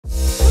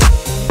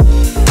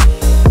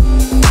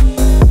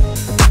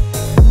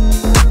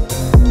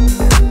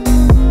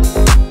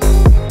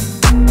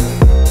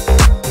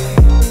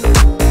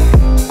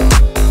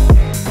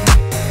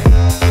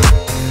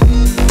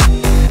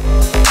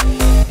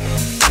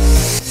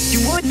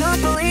would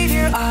not believe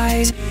your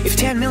eyes if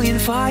 10 million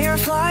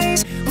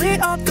fireflies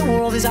lit up the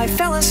world as I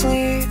fell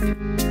asleep.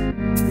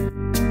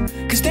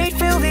 Cause they'd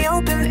fill the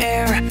open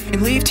air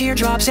and leave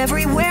teardrops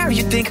everywhere.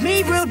 You'd think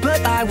me rude,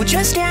 but I would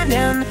just stand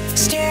and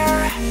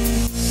stare.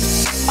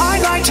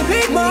 I'd like to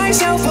make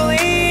myself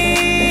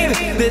believe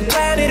that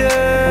planet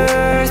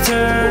Earth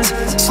turns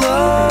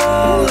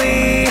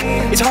slowly.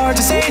 It's hard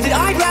to say that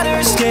I'd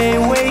rather stay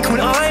awake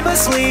when I'm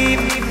asleep,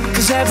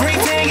 cause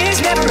everything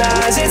is never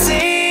as it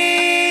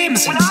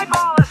seems when I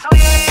fall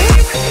asleep.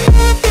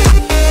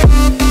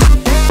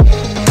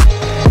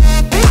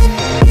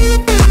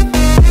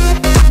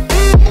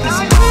 When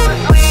I fall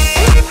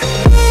asleep.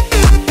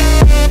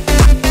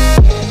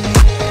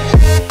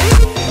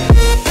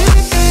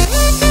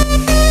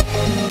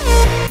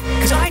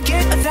 Cause I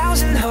get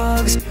 1,000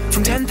 hugs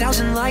from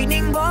 10,000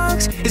 lightning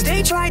bugs as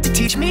they tried to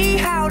teach me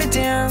how to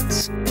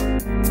dance.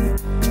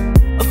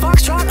 A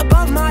foxtrot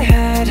above my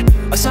head,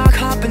 a sock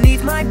hop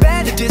beneath my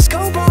bed, a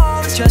disco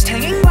ball is just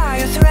hanging by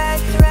a thread.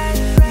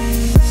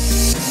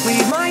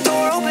 Leave my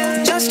door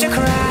open just a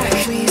crack.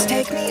 Please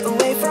take me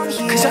away from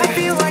here, cause I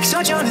feel like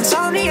such an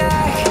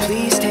insomniac.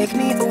 Please take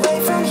me away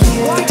from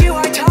here. Why do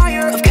I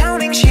tire of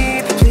counting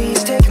sheep?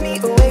 Please take me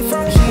away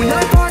from here. When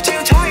I'm far too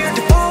tired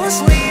to fall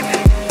asleep.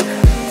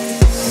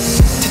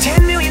 To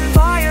 10 million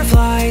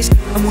fireflies,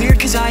 I'm weird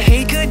cause I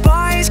hate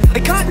goodbyes. I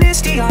got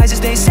misty eyes as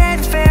they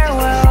said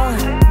farewell,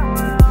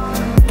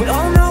 but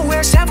I'll know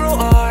where several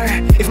are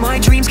if my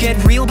dreams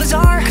get real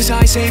bizarre, cause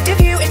I saved a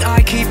few and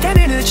I keep them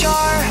in a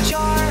jar.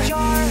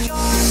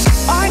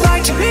 I'd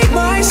like to make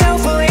myself